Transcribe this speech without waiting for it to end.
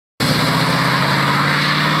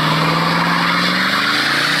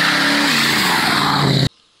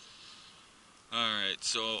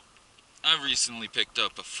I recently picked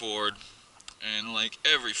up a Ford, and like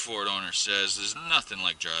every Ford owner says, there's nothing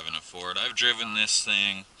like driving a Ford. I've driven this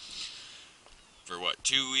thing for what,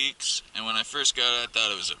 2 weeks, and when I first got it I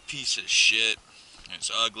thought it was a piece of shit. It's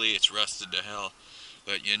ugly, it's rusted to hell.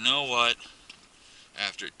 But you know what?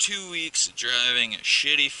 After 2 weeks of driving a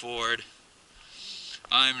shitty Ford,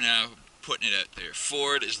 I'm now putting it out there.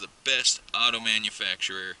 Ford is the best auto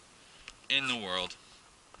manufacturer in the world.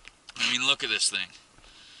 I mean, look at this thing.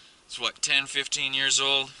 It's what, 10, 15 years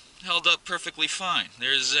old? Held up perfectly fine.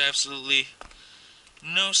 There's absolutely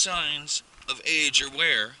no signs of age or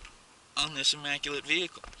wear on this immaculate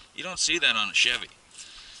vehicle. You don't see that on a Chevy.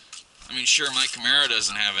 I mean, sure, my Camaro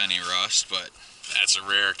doesn't have any rust, but that's a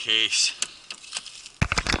rare case.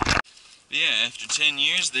 But yeah, after 10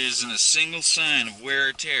 years, there isn't a single sign of wear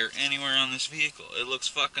or tear anywhere on this vehicle. It looks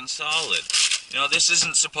fucking solid. You know, this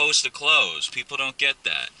isn't supposed to close. People don't get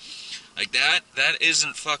that. Like that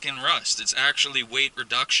isn't fucking rust. It's actually weight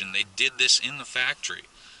reduction. They did this in the factory.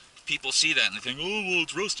 People see that and they think, oh, well,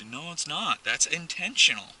 it's rusty. No, it's not. That's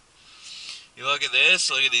intentional. You look at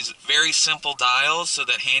this, look at these very simple dials so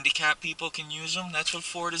that handicapped people can use them. That's what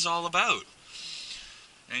Ford is all about.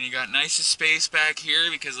 And you got nice space back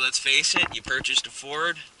here because, let's face it, you purchased a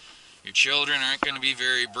Ford. Your children aren't going to be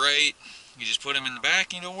very bright. You just put them in the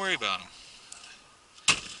back and you don't worry about them.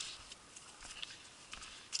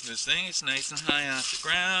 This thing is nice and high off the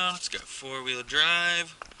ground. It's got four-wheel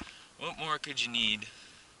drive. What more could you need?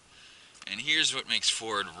 And here's what makes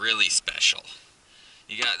Ford really special.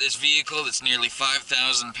 You got this vehicle that's nearly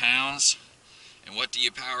 5,000 pounds. And what do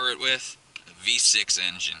you power it with? A V6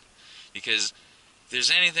 engine. Because if there's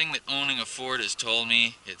anything that owning a Ford has told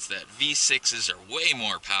me, it's that V6s are way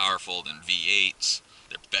more powerful than V8s.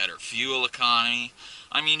 They're better fuel economy.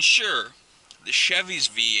 I mean, sure, the Chevy's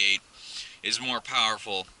V8 is more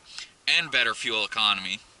powerful and better fuel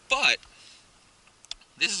economy, but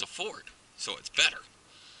this is a Ford, so it's better.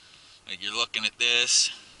 Like, you're looking at this,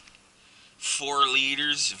 4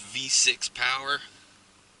 liters of V6 power.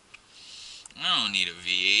 I don't need a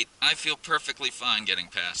V8. I feel perfectly fine getting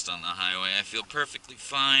past on the highway. I feel perfectly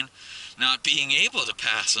fine not being able to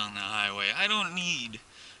pass on the highway. I don't need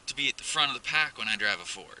to be at the front of the pack when I drive a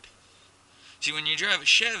Ford. See, when you drive a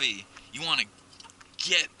Chevy, you want to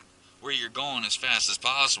get where you're going as fast as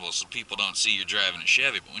possible so people don't see you're driving a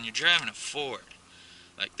Chevy. But when you're driving a Ford,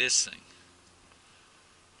 like this thing,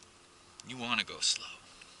 you want to go slow.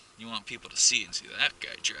 You want people to see and see that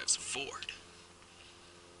guy drives a Ford.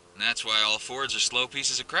 And that's why all Fords are slow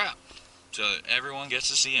pieces of crap. So that everyone gets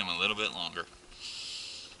to see them a little bit longer.